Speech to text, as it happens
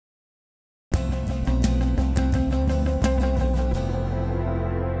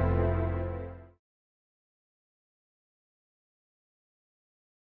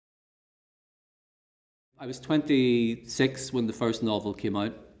I was 26 when the first novel came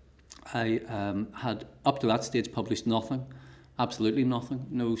out. I had, up to that stage, published nothing, absolutely nothing.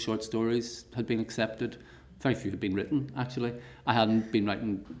 No short stories had been accepted. Very few had been written, actually. I hadn't been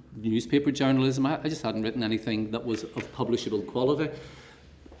writing newspaper journalism. I just hadn't written anything that was of publishable quality.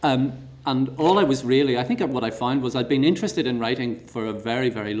 And all I was really, I think what I found was I'd been interested in writing for a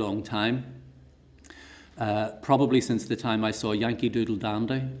very, very long time. Probably since the time I saw Yankee Doodle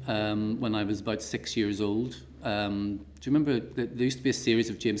Dandy when I was about 6 years old. Do you remember there used to be a series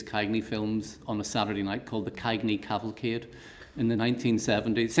of James Cagney films on a Saturday night called the Cagney Cavalcade in the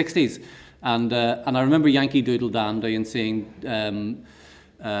 1970s, 60s, and I remember Yankee Doodle Dandy and seeing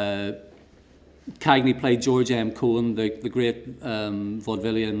Cagney play George M. Cohan, the great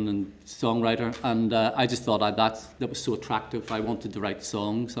vaudevillian and songwriter, and I just thought that was so attractive. I wanted to write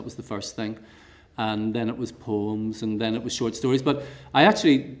songs. That was the first thing. And then it was poems, and then it was short stories. But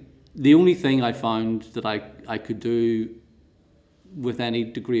the only thing I found that I could do with any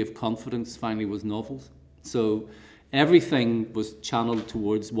degree of confidence finally was novels. So everything was channeled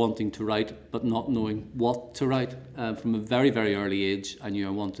towards wanting to write, but not knowing what to write. From a very, very early age, I knew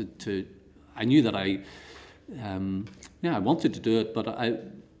that I wanted to do it, but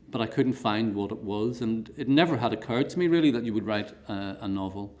I couldn't find what it was, and it never had occurred to me really that you would write a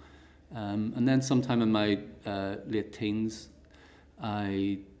novel. And then sometime in my late teens,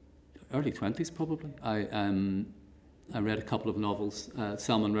 early 20s probably, I read a couple of novels,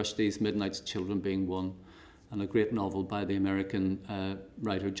 Salman Rushdie's Midnight's Children being one, and a great novel by the American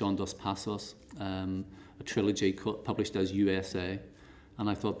writer John Dos Passos, a trilogy published as USA. And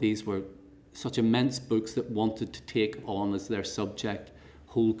I thought these were such immense books that wanted to take on as their subject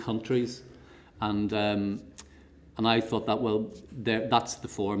whole countries. And I thought that, that's the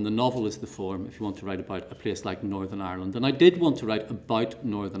form. The novel is the form if you want to write about a place like Northern Ireland. And I did want to write about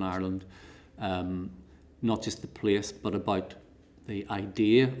Northern Ireland, not just the place, but about the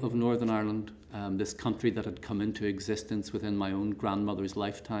idea of Northern Ireland, this country that had come into existence within my own grandmother's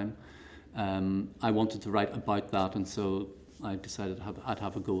lifetime. I wanted to write about that, and so I decided I'd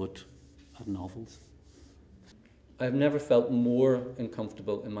have a go at novels. I've never felt more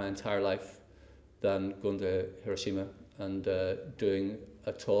uncomfortable in my entire life than going to Hiroshima and doing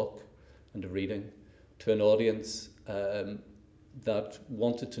a talk and a reading to an audience that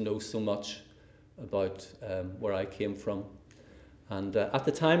wanted to know so much about where I came from. And at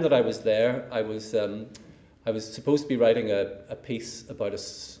the time that I was there, I was supposed to be writing a piece about a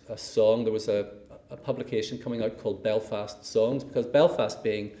song. There was a publication coming out called Belfast Songs, because Belfast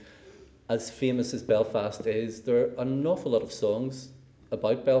being as famous as Belfast is, there are an awful lot of songs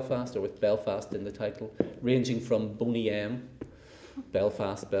about Belfast, or with Belfast in the title, ranging from Boney M,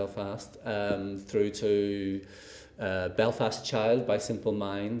 Belfast, through to Belfast Child by Simple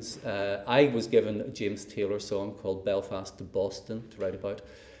Minds. I was given a James Taylor song called Belfast to Boston to write about.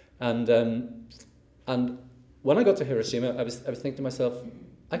 And when I got to Hiroshima, I was thinking to myself,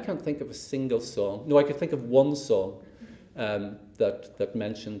 I can't think of a single song. No, I could think of one song that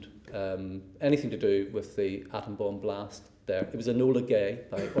mentioned anything to do with the atom bomb blast there. It was Enola Gay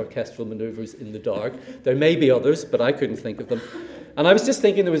by Orchestral Manoeuvres in the Dark. There may be others, but I couldn't think of them. And I was just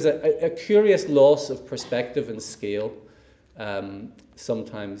thinking there was a curious loss of perspective and scale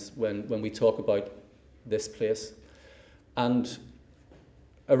sometimes when we talk about this place. And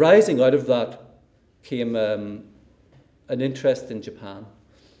arising out of that came an interest in Japan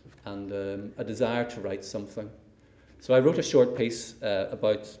and a desire to write something. So I wrote a short piece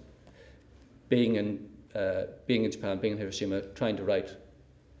about being in Japan, being in Hiroshima, trying to write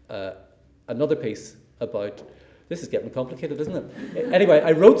another piece about, this is getting complicated, isn't it? Anyway,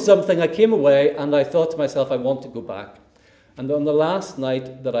 I wrote something, I came away, and I thought to myself, I want to go back. And on the last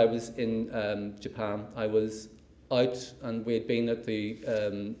night that I was in Japan, I was out, and we had been at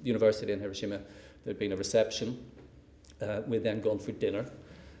the university in Hiroshima. There had been a reception. We'd then gone for dinner.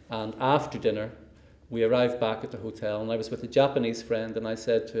 And after dinner, we arrived back at the hotel, and I was with a Japanese friend, and I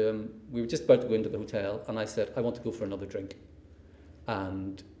said to him, we were just about to go into the hotel, and I said, I want to go for another drink.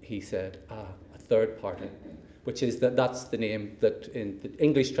 And he said, a third party, which is that's the name that in the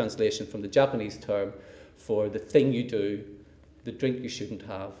English translation from the Japanese term for the thing you do, the drink you shouldn't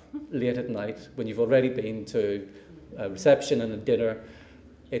have late at night when you've already been to a reception and a dinner.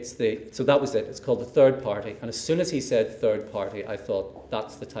 So that was it. It's called The Third Party. And as soon as he said third party, I thought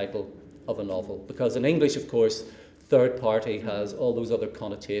that's the title of a novel. Because in English, of course, third party has all those other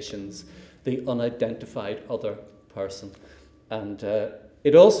connotations, the unidentified other person. And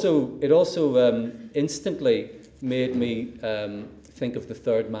it also instantly made me think of The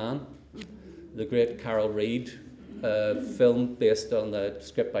Third Man, the great Carol Reed film based on the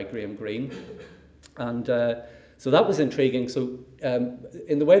script by Graham Greene. And so that was intriguing. So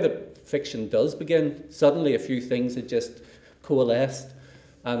in the way that fiction does begin, suddenly a few things had just coalesced.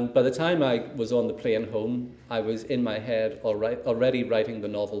 And by the time I was on the plane home, I was in my head already writing the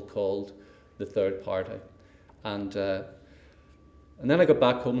novel called The Third Party. And then I got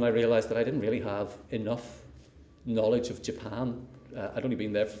back home and I realized that I didn't really have enough knowledge of Japan. I'd only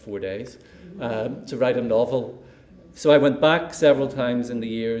been there for 4 days to write a novel. So I went back several times in the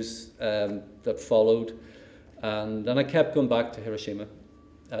years that followed, and then I kept going back to Hiroshima.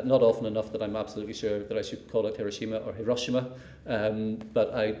 Not often enough that I'm absolutely sure that I should call it Hiroshima or Hiroshima,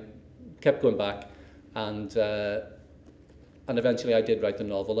 but I kept going back, and eventually I did write the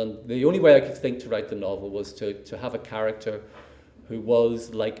novel. And the only way I could think to write the novel was to have a character who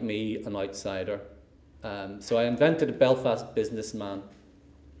was, like me, an outsider. So I invented a Belfast businessman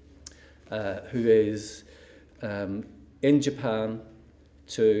who is in Japan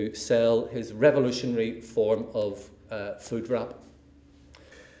to sell his revolutionary form of food wrap.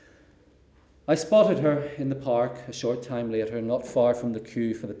 I spotted her in the park a short time later, not far from the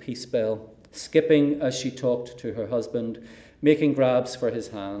queue for the peace bell, skipping as she talked to her husband, making grabs for his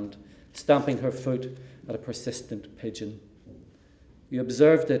hand, stamping her foot at a persistent pigeon. You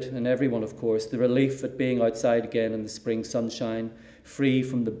observed it in everyone, of course, the relief at being outside again in the spring sunshine, free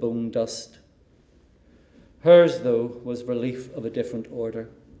from the bone dust. Hers, though, was relief of a different order.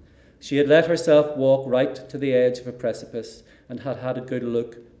 She had let herself walk right to the edge of a precipice and had had a good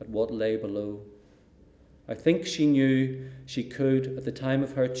look at what lay below. I think she knew she could, at the time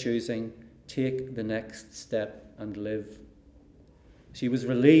of her choosing, take the next step and live. She was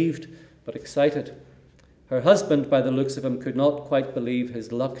relieved but excited. Her husband, by the looks of him, could not quite believe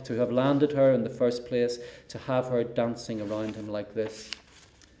his luck to have landed her in the first place, to have her dancing around him like this.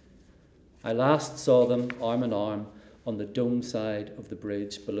 I last saw them arm in arm on the dome side of the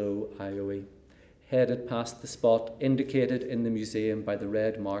bridge below Ioe, headed past the spot indicated in the museum by the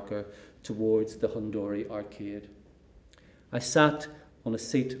red marker towards the Hundori Arcade. I sat on a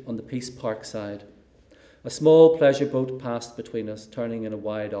seat on the Peace Park side. A small pleasure boat passed between us, turning in a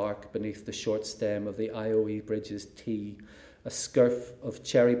wide arc beneath the short stem of the Ioe Bridge's T, a scurf of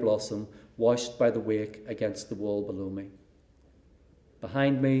cherry blossom washed by the wake against the wall below me.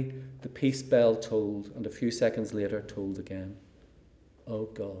 Behind me, the peace bell tolled, and a few seconds later tolled again. Oh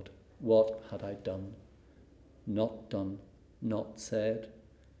God, what had I done? Not done, not said.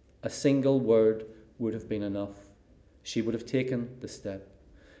 A single word would have been enough. She would have taken the step.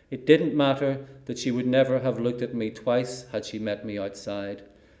 It didn't matter that she would never have looked at me twice had she met me outside.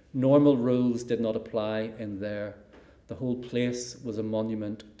 Normal rules did not apply in there. The whole place was a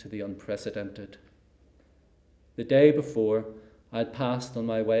monument to the unprecedented. The day before, I'd paused on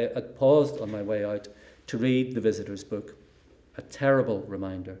my way out to read the visitor's book. A terrible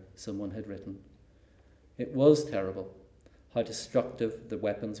reminder, someone had written. It was terrible, how destructive the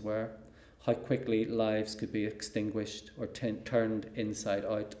weapons were, how quickly lives could be extinguished or turned inside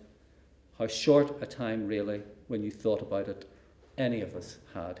out, how short a time really, when you thought about it, any of us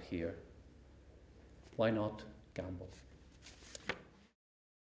had here. Why not gamble?